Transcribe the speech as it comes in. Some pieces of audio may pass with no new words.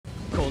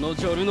の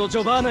ジョルノ・ジ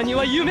ョバーナに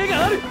は夢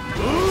がある。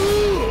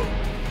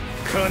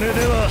金で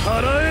は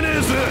払えね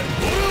えぜ。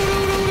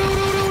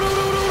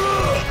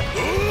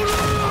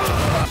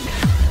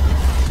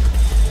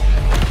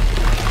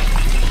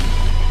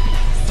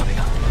それ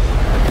が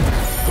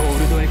ゴー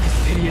ルドエク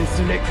スペリエン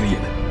スレクイエ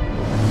ム。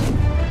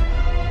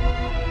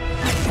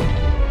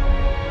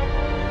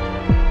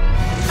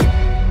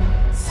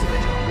全て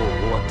はもう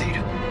終わってい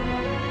る。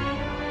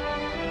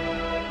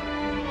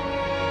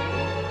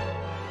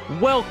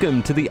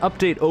 Welcome to the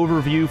update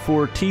overview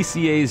for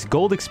TCA's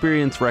Gold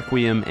Experience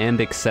Requiem and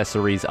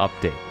Accessories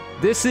update.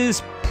 This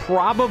is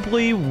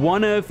probably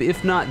one of,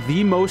 if not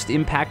the most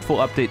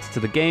impactful updates to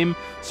the game,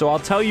 so I'll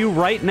tell you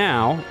right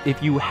now,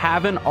 if you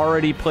haven't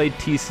already played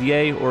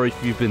TCA or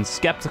if you've been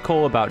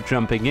skeptical about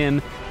jumping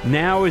in,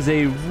 now is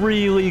a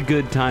really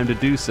good time to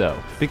do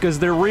so, because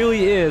there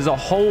really is a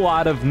whole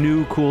lot of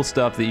new cool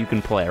stuff that you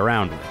can play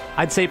around with.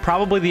 I'd say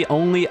probably the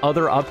only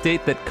other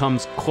update that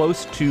comes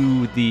close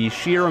to the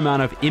sheer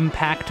amount of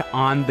impact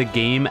on the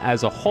game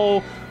as a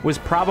whole was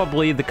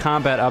probably the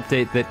combat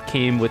update that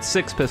came with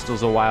Six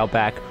Pistols a while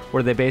back,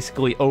 where they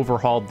basically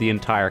overhauled the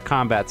entire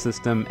combat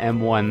system,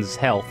 M1's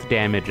health,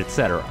 damage,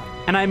 etc.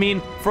 And I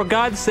mean, for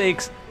God's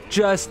sakes,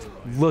 just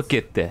look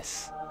at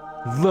this.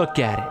 Look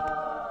at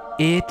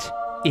it. It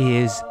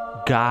is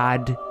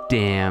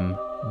goddamn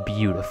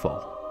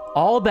beautiful.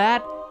 All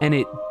that, and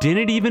it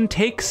didn't even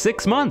take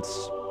 6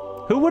 months.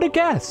 Who would have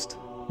guessed?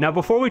 Now,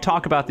 before we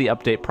talk about the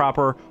update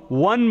proper,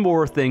 one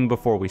more thing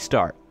before we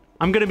start.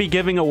 I'm going to be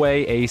giving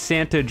away a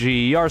Santa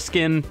GER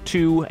skin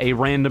to a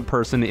random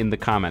person in the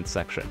comments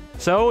section.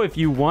 So if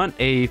you want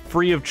a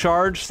free of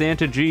charge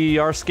Santa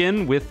GER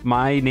skin with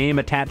my name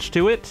attached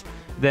to it,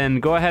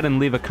 then go ahead and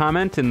leave a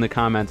comment in the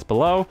comments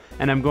below,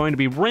 and I'm going to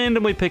be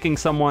randomly picking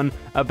someone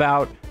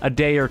about a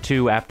day or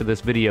two after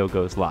this video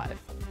goes live.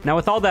 Now,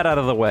 with all that out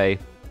of the way,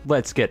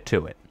 let's get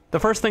to it. The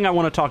first thing I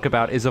want to talk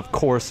about is, of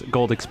course,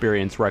 Gold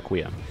Experience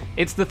Requiem.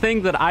 It's the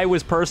thing that I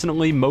was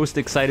personally most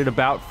excited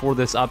about for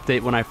this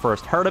update when I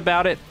first heard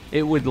about it.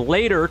 It would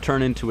later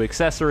turn into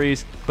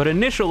accessories, but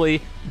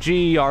initially,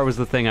 GER was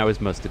the thing I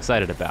was most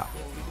excited about.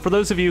 For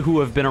those of you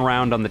who have been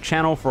around on the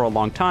channel for a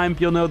long time,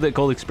 you'll know that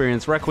Gold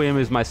Experience Requiem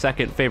is my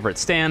second favorite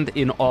stand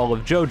in all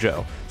of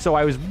Jojo, so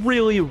I was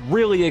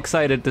really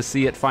excited to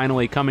see it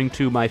finally coming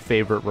to my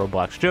favorite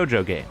Roblox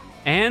Jojo game.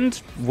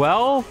 And,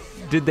 well,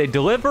 did they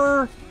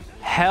deliver?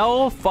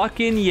 Hell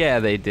fucking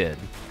yeah, they did.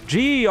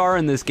 GER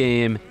in this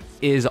game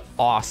is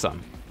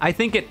awesome. I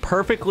think it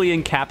perfectly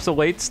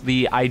encapsulates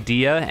the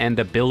idea and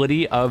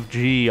ability of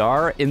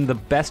GER in the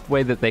best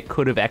way that they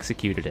could have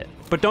executed it.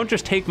 But don't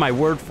just take my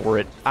word for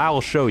it, I'll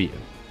show you.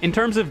 In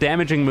terms of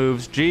damaging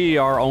moves,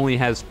 GER only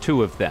has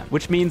 2 of them,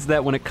 which means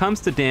that when it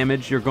comes to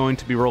damage, you're going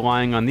to be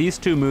relying on these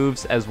 2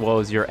 moves as well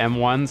as your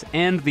M1s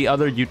and the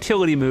other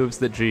utility moves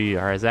that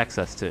GER has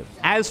access to.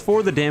 As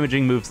for the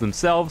damaging moves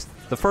themselves,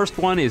 the first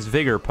one is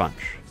Vigor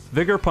Punch.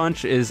 Vigor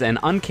Punch is an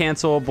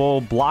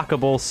uncancelable,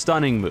 blockable,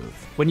 stunning move.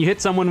 When you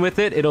hit someone with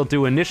it, it'll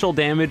do initial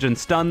damage and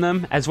stun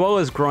them, as well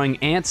as growing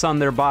ants on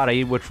their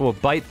body, which will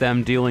bite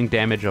them, dealing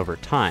damage over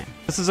time.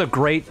 This is a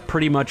great,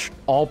 pretty much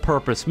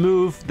all-purpose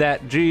move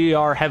that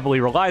GER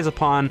heavily relies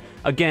upon,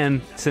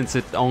 again, since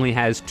it only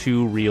has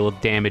 2 real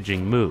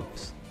damaging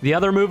moves. The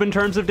other move in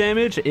terms of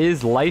damage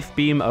is Life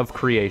Beam of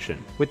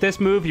Creation. With this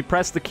move, you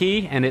press the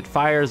key and it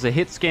fires a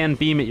hit scan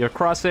beam at your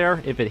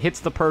crosshair. If it hits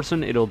the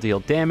person, it'll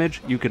deal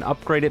damage. You can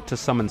upgrade it to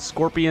summon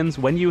scorpions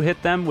when you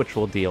hit them, which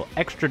will deal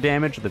extra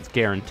damage that's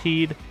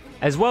guaranteed.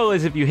 As well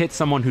as if you hit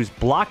someone who's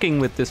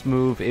blocking with this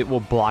move, it will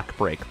block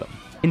break them.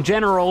 In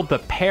general, the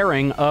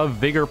pairing of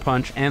Vigor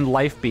Punch and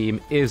Life Beam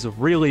is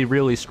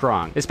really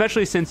strong,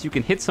 especially since you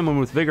can hit someone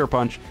with Vigor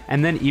Punch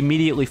and then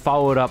immediately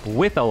follow it up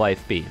with a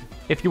Life Beam.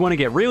 If you want to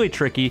get really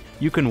tricky,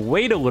 you can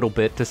wait a little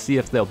bit to see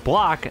if they'll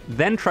block,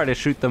 then try to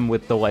shoot them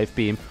with the Life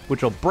Beam,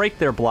 which will break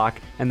their block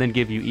and then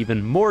give you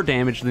even more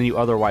damage than you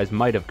otherwise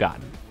might have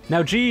gotten.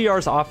 Now,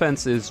 GER's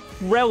offense is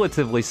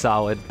relatively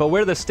solid, but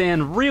where the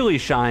stand really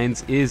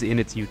shines is in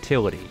its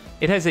utility.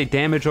 It has a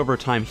damage over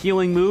time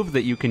healing move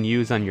that you can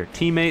use on your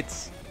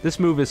teammates. This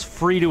move is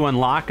free to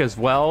unlock as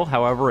well,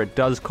 however it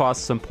does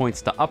cost some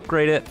points to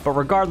upgrade it, but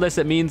regardless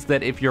it means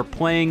that if you're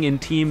playing in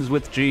teams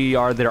with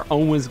GER, they're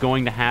always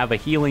going to have a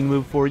healing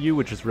move for you,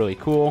 which is really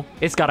cool.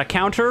 It's got a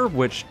counter,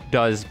 which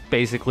does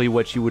basically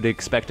what you would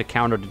expect a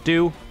counter to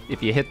do.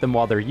 If you hit them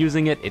while they're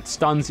using it, it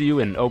stuns you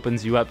and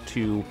opens you up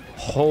to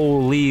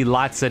holy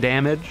lots of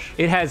damage.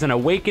 It has an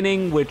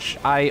awakening, which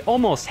I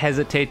almost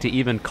hesitate to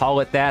even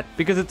call it that,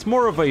 because it's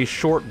more of a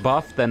short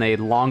buff than a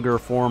longer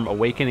form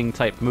awakening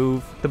type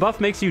move. The buff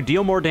makes you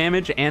deal more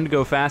damage and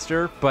go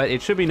faster, but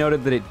it should be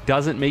noted that it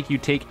doesn't make you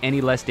take any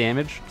less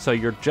damage, so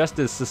you're just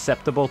as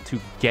susceptible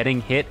to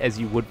getting hit as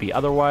you would be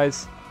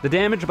otherwise. The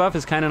damage buff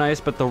is kind of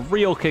nice, but the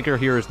real kicker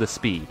here is the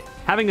speed.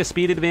 Having a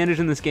speed advantage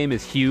in this game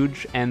is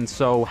huge, and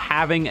so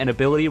having an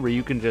ability where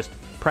you can just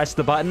press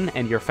the button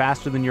and you're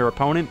faster than your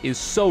opponent is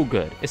so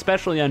good,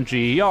 especially on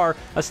GER,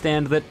 a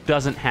stand that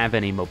doesn't have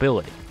any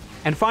mobility.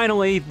 And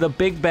finally, the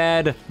big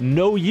bad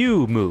No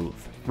You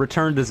move.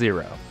 Return to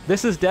Zero.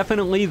 This is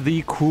definitely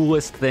the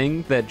coolest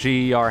thing that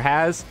GER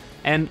has,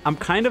 and I'm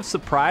kind of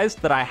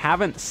surprised that I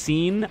haven't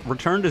seen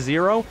Return to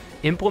Zero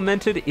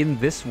implemented in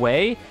this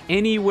way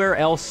anywhere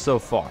else so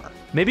far.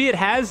 Maybe it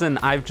has and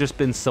I've just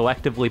been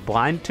selectively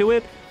blind to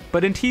it,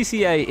 but in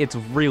TCA it's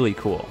really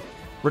cool.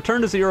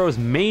 Return to Zero's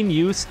main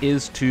use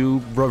is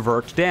to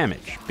revert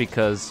damage,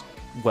 because,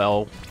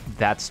 well,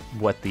 that's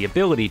what the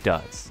ability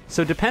does.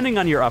 So depending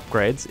on your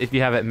upgrades, if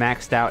you have it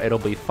maxed out, it'll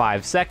be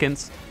 5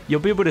 seconds, you'll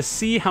be able to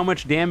see how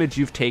much damage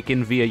you've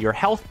taken via your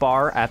health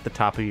bar at the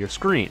top of your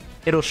screen.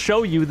 It'll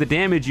show you the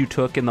damage you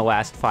took in the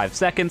last 5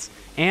 seconds,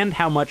 and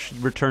how much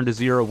Return to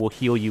Zero will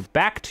heal you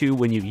back to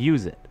when you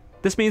use it.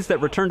 This means that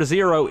Return to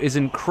Zero is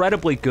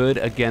incredibly good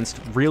against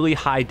really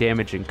high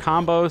damaging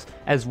combos,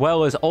 as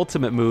well as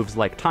ultimate moves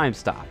like Time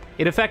Stop.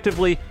 It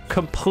effectively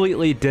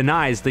completely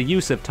denies the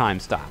use of Time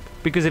Stop,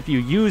 because if you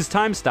use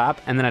Time Stop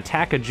and then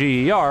attack a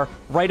GER,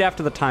 right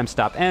after the Time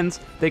Stop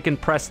ends, they can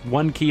press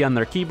one key on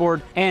their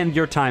keyboard and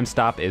your Time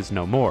Stop is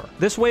no more.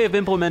 This way of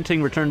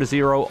implementing Return to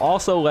Zero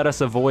also let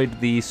us avoid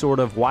the sort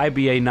of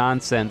YBA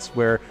nonsense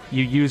where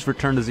you use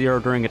Return to Zero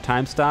during a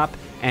Time Stop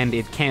and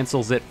it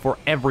cancels it for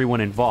everyone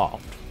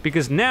involved.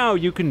 Because now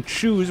you can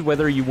choose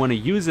whether you want to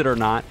use it or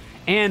not,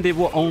 and it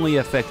will only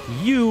affect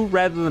you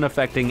rather than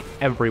affecting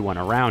everyone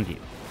around you.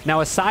 Now,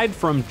 aside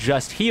from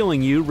just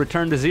healing you,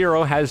 Return to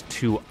Zero has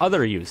 2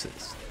 other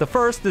uses. The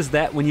first is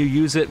that when you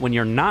use it when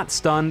you're not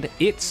stunned,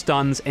 it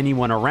stuns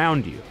anyone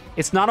around you.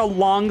 It's not a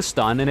long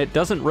stun, and it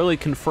doesn't really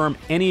confirm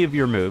any of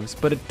your moves,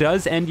 but it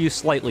does end you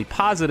slightly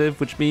positive,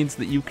 which means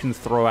that you can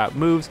throw out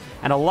moves,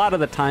 and a lot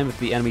of the time if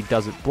the enemy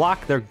doesn't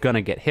block, they're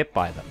gonna get hit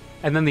by them.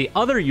 And then the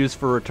other use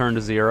for Return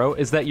to Zero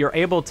is that you're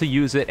able to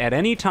use it at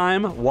any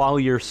time while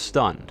you're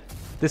stunned.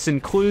 This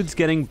includes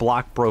getting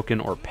block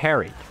broken or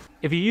parried.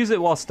 If you use it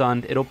while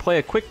stunned, it'll play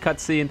a quick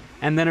cutscene,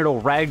 and then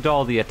it'll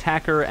ragdoll the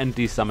attacker and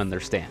desummon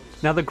their stand.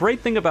 Now the great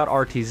thing about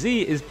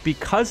RTZ is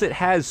because it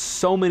has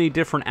so many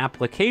different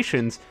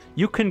applications,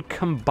 you can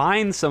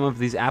combine some of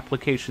these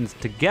applications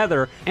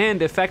together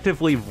and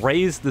effectively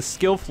raise the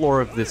skill floor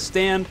of this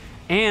stand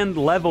and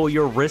level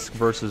your risk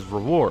versus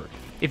reward.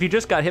 If you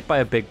just got hit by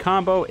a big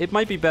combo, it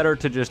might be better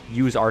to just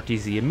use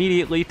RTZ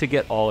immediately to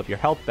get all of your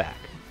health back.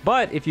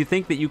 But if you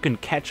think that you can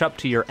catch up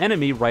to your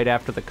enemy right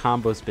after the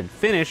combo's been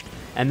finished,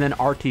 and then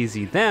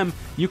RTZ them,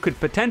 you could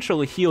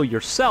potentially heal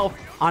yourself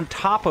on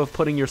top of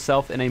putting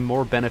yourself in a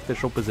more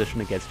beneficial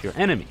position against your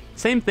enemy.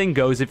 Same thing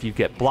goes if you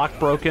get block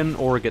broken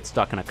or get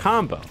stuck in a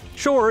combo.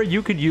 Sure,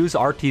 you could use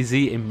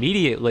RTZ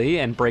immediately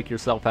and break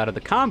yourself out of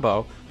the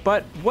combo,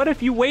 but what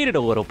if you waited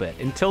a little bit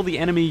until the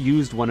enemy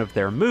used one of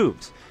their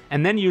moves,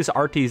 and then use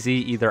RTZ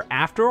either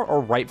after or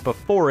right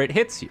before it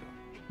hits you?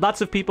 Lots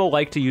of people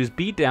like to use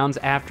beatdowns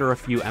after a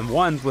few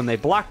M1s when they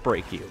block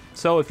break you.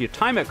 So if you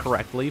time it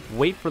correctly,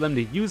 wait for them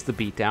to use the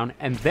beatdown,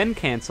 and then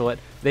cancel it,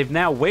 they've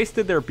now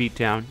wasted their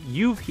beatdown,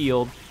 you've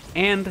healed,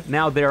 and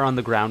now they're on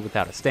the ground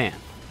without a stand.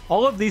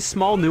 All of these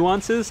small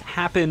nuances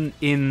happen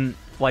in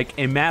like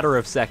a matter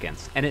of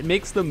seconds, and it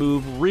makes the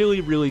move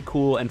really, really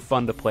cool and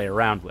fun to play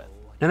around with.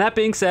 And that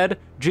being said,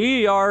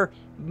 GER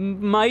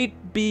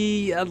might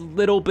be a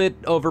little bit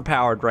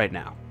overpowered right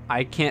now.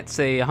 I can't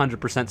say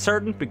 100%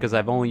 certain because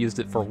I've only used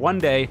it for 1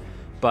 day,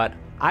 but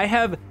I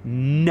have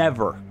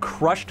never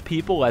crushed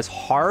people as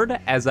hard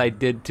as I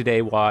did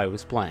today while I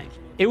was playing.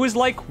 It was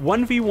like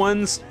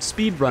 1v1's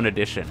speedrun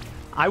edition.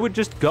 I would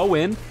just go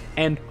in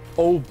and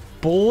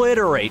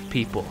obliterate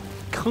people,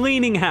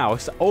 cleaning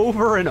house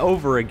over and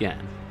over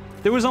again.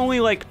 There was only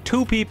like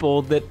 2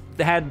 people that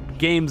had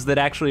games that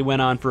actually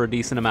went on for a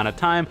decent amount of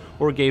time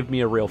or gave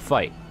me a real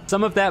fight.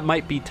 Some of that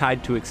might be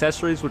tied to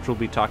accessories, which we'll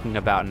be talking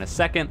about in a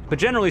second, but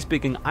generally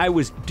speaking, I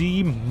was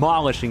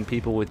demolishing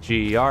people with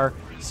GER,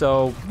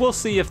 so we'll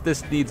see if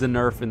this needs a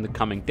nerf in the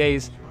coming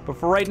days. But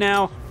for right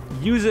now,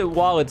 use it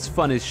while it's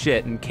fun as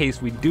shit in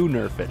case we do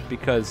nerf it,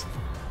 because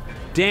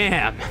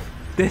damn,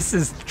 this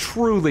is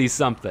truly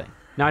something.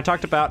 Now, I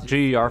talked about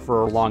GER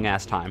for a long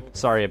ass time.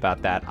 Sorry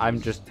about that.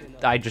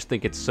 I just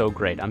think it's so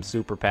great. I'm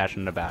super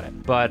passionate about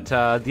it. But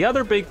the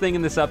other big thing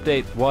in this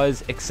update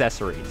was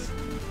accessories.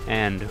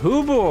 And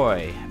hoo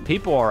boy,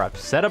 people are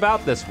upset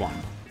about this one.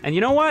 And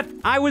you know what?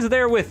 I was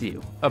there with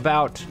you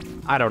about,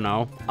 I don't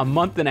know, a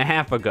month and a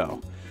half ago.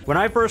 When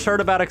I first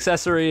heard about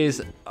accessories,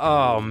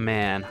 oh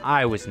man,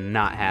 I was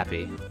not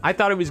happy. I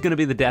thought it was gonna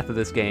be the death of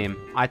this game.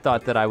 I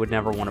thought that I would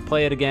never want to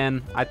play it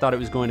again. I thought it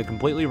was going to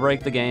completely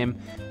break the game.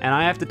 And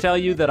I have to tell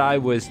you that I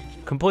was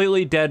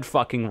completely dead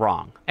fucking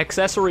wrong.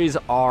 Accessories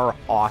are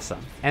awesome.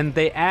 And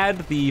they add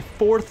the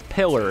 4th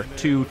pillar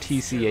to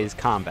TCA's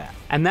combat.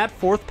 And that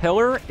 4th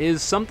pillar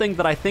is something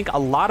that I think a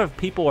lot of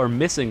people are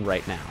missing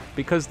right now,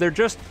 because they're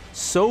just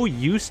so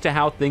used to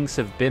how things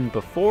have been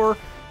before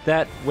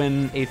that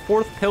when a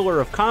 4th pillar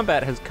of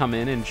combat has come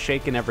in and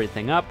shaken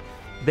everything up,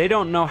 they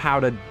don't know how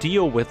to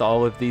deal with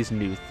all of these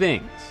new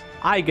things.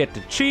 I get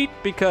to cheat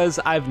because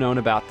I've known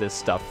about this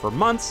stuff for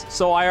months,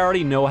 so I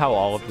already know how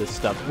all of this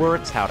stuff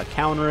works, how to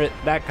counter it,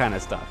 that kind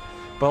of stuff.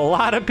 But a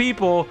lot of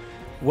people,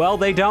 well,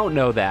 they don't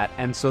know that,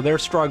 and so they're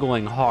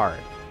struggling hard.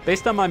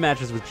 Based on my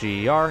matches with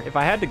GER, if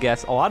I had to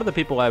guess, a lot of the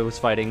people I was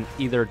fighting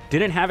either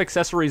didn't have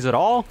accessories at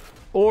all,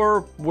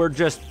 or were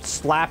just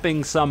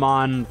slapping some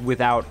on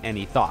without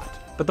any thought.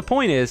 But the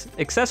point is,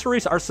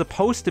 accessories are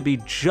supposed to be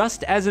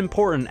just as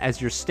important as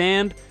your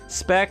stand,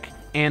 spec,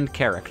 and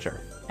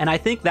character. And I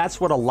think that's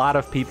what a lot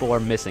of people are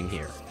missing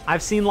here.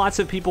 I've seen lots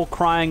of people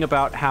crying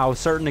about how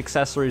certain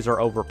accessories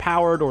are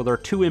overpowered or they're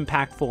too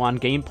impactful on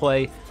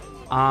gameplay.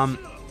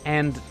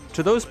 And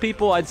to those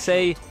people, I'd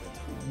say,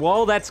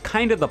 well, that's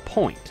kind of the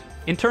point.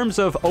 In terms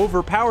of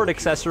overpowered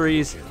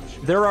accessories,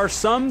 there are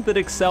some that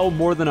excel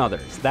more than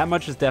others. That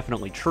much is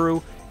definitely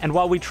true. And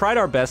while we tried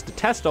our best to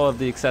test all of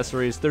the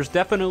accessories, there's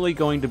definitely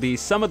going to be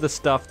some of the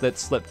stuff that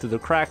slipped through the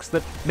cracks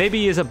that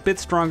maybe is a bit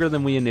stronger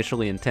than we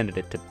initially intended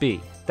it to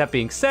be. That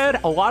being said,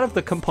 a lot of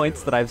the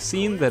complaints that I've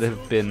seen that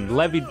have been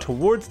levied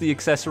towards the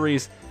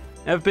accessories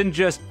have been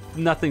just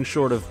nothing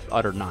short of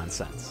utter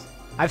nonsense.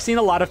 I've seen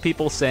a lot of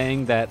people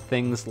saying that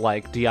things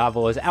like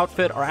Diavolo's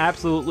outfit are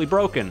absolutely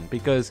broken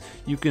because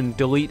you can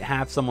delete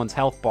half someone's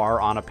health bar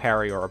on a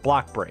parry or a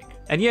block break.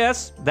 And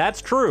yes,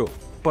 that's true.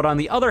 But on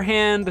the other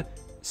hand,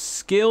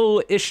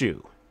 skill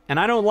issue. And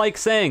I don't like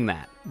saying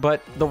that,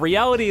 but the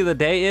reality of the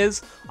day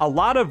is a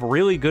lot of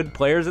really good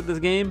players at this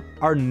game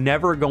are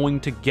never going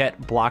to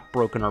get block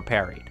broken or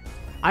parried.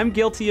 I'm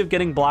guilty of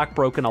getting block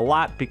broken a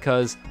lot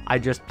because I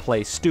just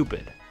play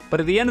stupid. But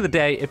at the end of the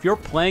day, if you're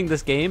playing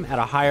this game at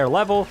a higher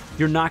level,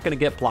 you're not going to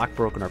get block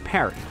broken or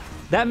parried.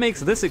 That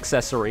makes this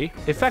accessory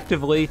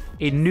effectively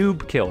a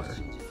noob killer.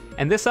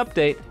 And this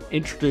update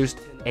introduced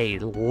a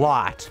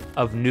lot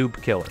of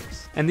noob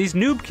killers. And these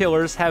noob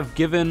killers have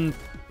given,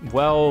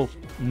 well,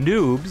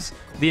 noobs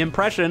the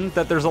impression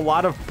that there's a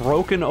lot of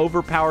broken,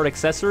 overpowered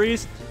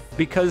accessories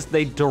because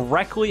they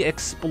directly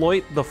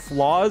exploit the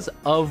flaws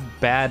of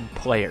bad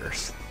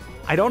players.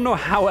 I don't know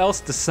how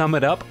else to sum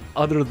it up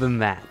other than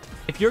that.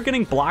 If you're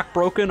getting block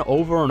broken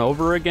over and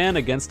over again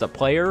against a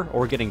player,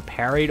 or getting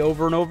parried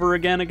over and over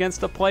again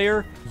against a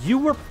player, you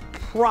were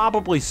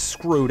probably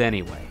screwed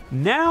anyway.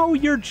 Now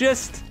you're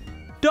just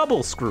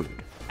double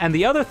screwed. And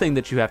the other thing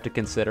that you have to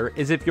consider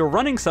is if you're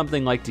running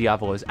something like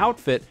Diavolo's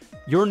outfit,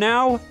 you're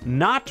now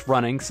not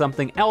running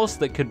something else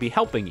that could be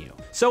helping you.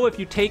 So if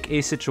you take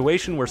a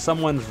situation where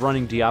someone's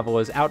running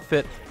Diavolo's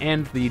outfit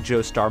and the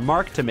Joestar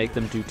Mark to make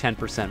them do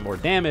 10% more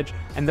damage,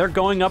 and they're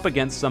going up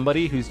against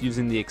somebody who's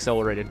using the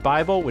Accelerated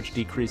Bible, which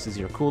decreases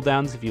your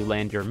cooldowns if you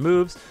land your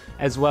moves,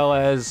 as well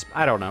as,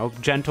 I don't know,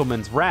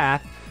 Gentleman's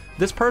Wrath,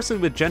 this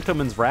person with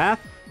Gentleman's Wrath,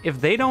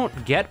 if they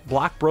don't get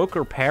block broke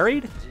or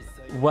parried,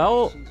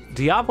 well,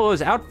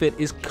 Diavolo's outfit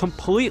is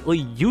completely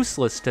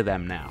useless to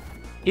them now.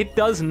 It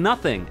does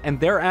nothing, and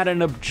they're at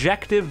an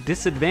objective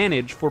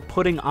disadvantage for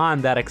putting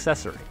on that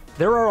accessory.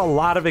 There are a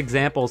lot of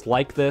examples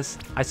like this.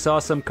 I saw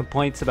some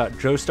complaints about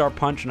Joestar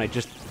Punch, and I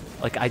just,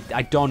 like,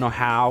 I don't know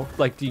how.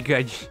 Like, you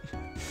guys,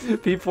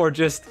 people are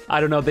just,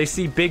 I don't know, they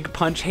see Big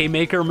Punch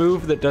Haymaker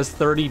move that does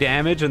 30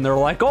 damage, and they're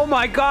like, oh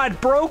my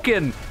god,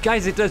 broken!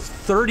 Guys, it does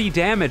 30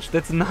 damage.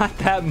 That's not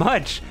that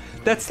much.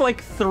 That's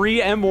like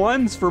 3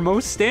 M1s for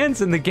most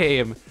stands in the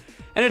game.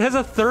 And it has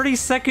a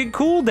 30-second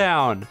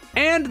cooldown.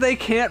 And they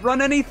can't run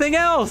anything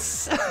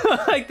else.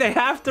 Like, they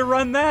have to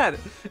run that.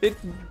 It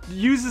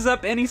uses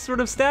up any sort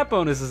of stat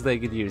bonuses they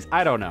could use.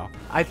 I don't know.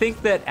 I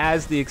think that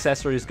as the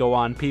accessories go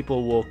on,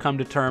 people will come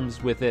to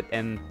terms with it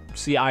and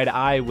see eye to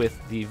eye with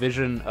the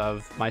vision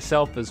of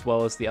myself as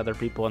well as the other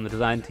people on the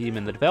design team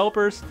and the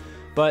developers.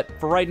 But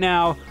for right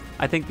now,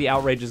 I think the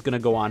outrage is going to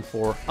go on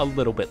for a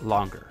little bit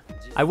longer.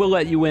 I will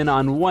let you in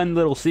on one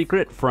little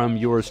secret from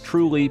yours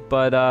truly,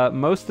 but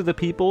most of the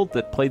people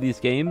that play these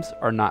games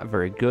are not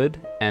very good,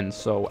 and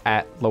so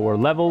at lower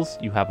levels,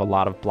 you have a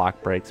lot of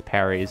block breaks,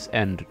 parries,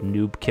 and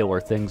noob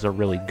killer things are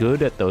really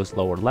good at those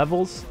lower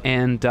levels.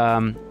 And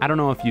I don't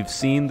know if you've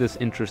seen this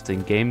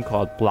interesting game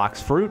called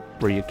Blox Fruit,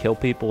 where you kill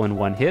people in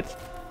one hit,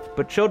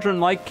 but children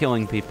like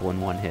killing people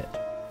in one hit.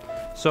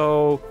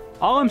 So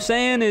all I'm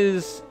saying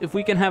is, if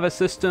we can have a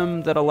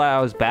system that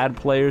allows bad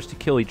players to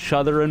kill each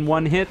other in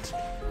one hit,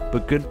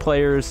 but good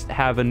players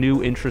have a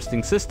new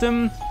interesting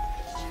system,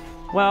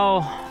 well,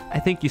 I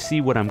think you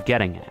see what I'm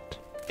getting at.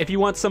 If you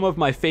want some of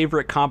my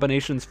favorite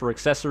combinations for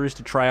accessories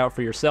to try out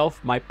for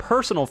yourself, my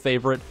personal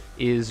favorite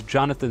is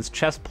Jonathan's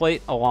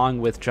chestplate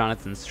along with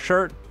Jonathan's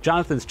shirt.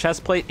 Jonathan's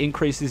chestplate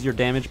increases your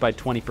damage by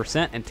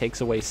 20% and takes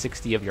away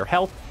 60 of your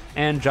health,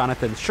 and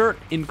Jonathan's shirt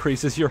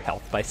increases your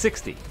health by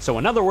 60. So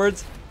in other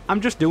words, I'm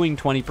just doing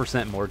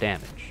 20% more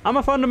damage. I'm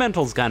a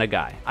fundamentals kind of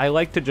guy. I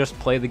like to just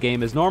play the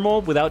game as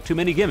normal without too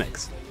many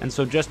gimmicks. And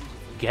so just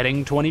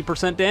getting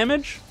 20%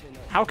 damage?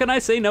 How can I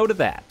say no to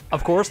that?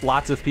 Of course,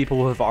 lots of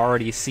people have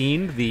already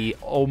seen the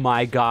oh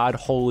my god,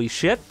 holy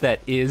shit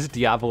that is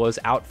Diavolo's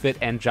outfit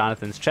and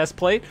Jonathan's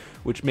chestplate,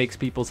 which makes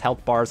people's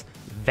health bars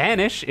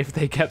vanish if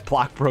they get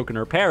block broken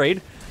or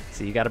parried.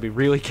 So you gotta be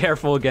really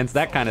careful against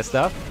that kind of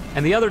stuff.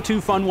 And the other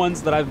two fun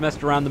ones that I've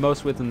messed around the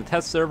most with in the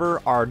test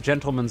server are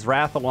Gentleman's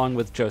Wrath along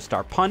with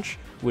Joestar Punch,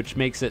 which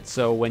makes it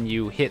so when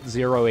you hit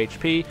 0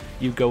 HP,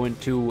 you go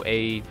into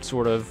a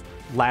sort of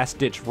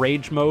last-ditch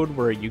rage mode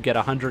where you get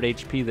 100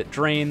 HP that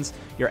drains,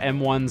 your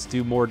M1s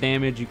do more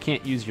damage, you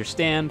can't use your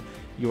stand,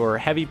 your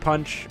heavy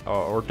punch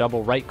or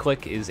double right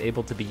click is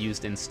able to be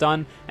used in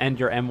stun, and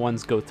your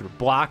M1s go through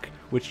block,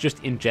 which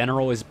just in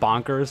general is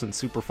bonkers and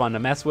super fun to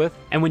mess with.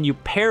 And when you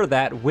pair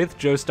that with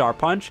Joestar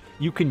Punch,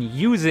 you can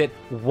use it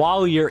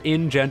while you're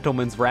in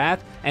Gentleman's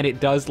Wrath, and it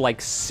does like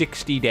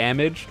 60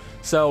 damage.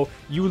 So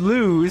you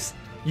lose,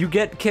 you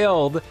get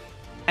killed,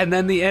 and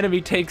then the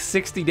enemy takes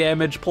 60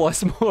 damage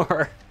plus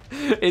more.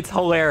 It's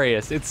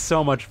hilarious. It's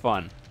so much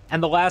fun.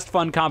 And the last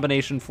fun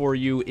combination for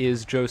you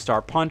is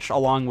Joestar Punch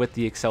along with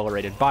the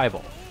Accelerated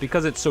Bible.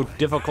 Because it's so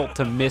difficult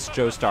to miss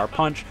Joestar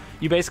Punch,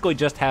 you basically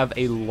just have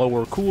a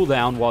lower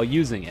cooldown while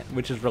using it,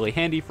 which is really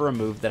handy for a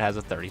move that has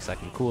a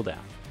 30-second cooldown.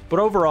 But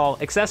overall,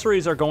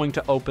 accessories are going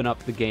to open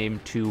up the game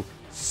to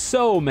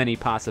so many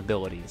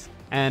possibilities.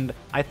 And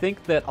I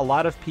think that a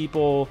lot of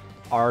people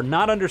are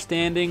not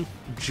understanding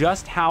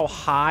just how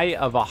high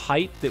of a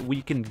height that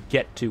we can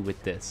get to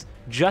with this.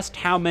 Just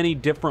how many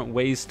different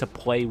ways to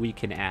play we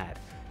can add.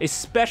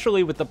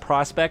 Especially with the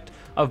prospect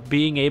of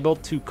being able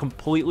to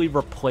completely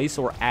replace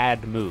or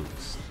add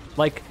moves.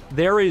 Like,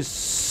 there is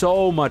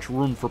so much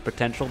room for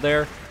potential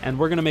there, and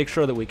we're gonna make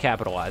sure that we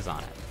capitalize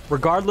on it.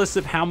 Regardless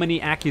of how many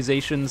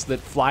accusations that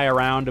fly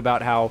around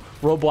about how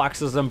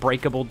Roblox's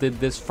Unbreakable did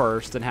this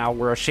first, and how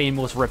we're a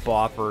shameless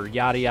ripoff, or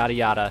yada yada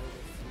yada,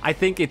 I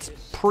think it's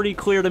pretty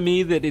clear to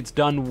me that it's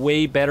done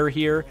way better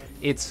here.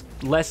 It's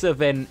less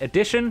of an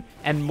addition,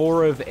 and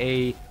more of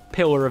a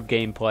pillar of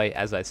gameplay,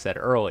 as I said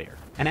earlier.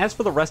 And as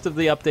for the rest of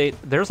the update,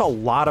 there's a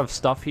lot of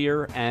stuff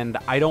here, and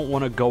I don't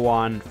want to go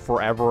on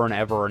forever and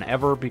ever and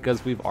ever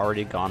because we've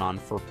already gone on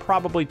for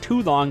probably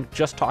too long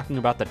just talking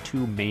about the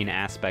two main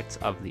aspects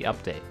of the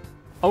update.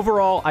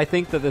 Overall, I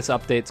think that this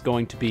update's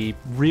going to be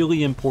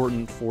really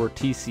important for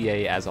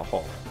TCA as a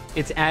whole.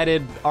 It's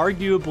added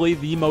arguably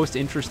the most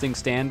interesting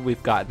stand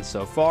we've gotten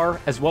so far,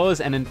 as well as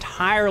an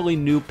entirely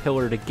new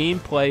pillar to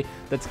gameplay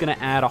that's going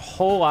to add a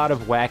whole lot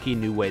of wacky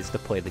new ways to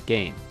play the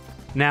game.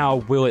 Now,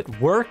 will it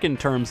work in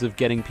terms of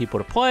getting people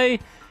to play?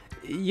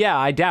 Yeah,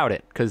 I doubt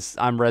it, because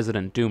I'm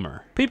Resident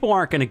Doomer. People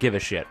aren't going to give a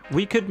shit.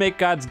 We could make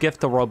God's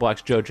gift to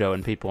Roblox Jojo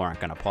and people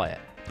aren't going to play it.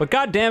 But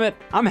god damn it,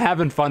 I'm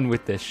having fun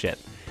with this shit.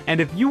 And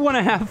if you want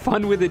to have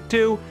fun with it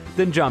too,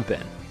 then jump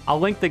in. I'll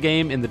link the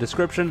game in the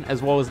description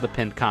as well as the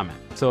pinned comment.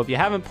 So if you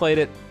haven't played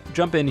it,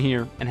 jump in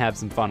here and have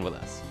some fun with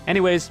us.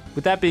 Anyways,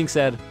 with that being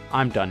said,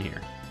 I'm done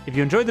here. If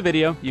you enjoyed the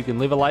video, you can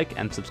leave a like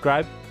and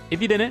subscribe. If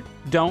you didn't,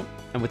 don't.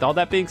 And with all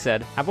that being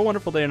said, have a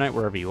wonderful day or night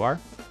wherever you are,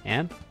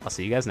 and I'll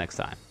see you guys next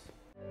time.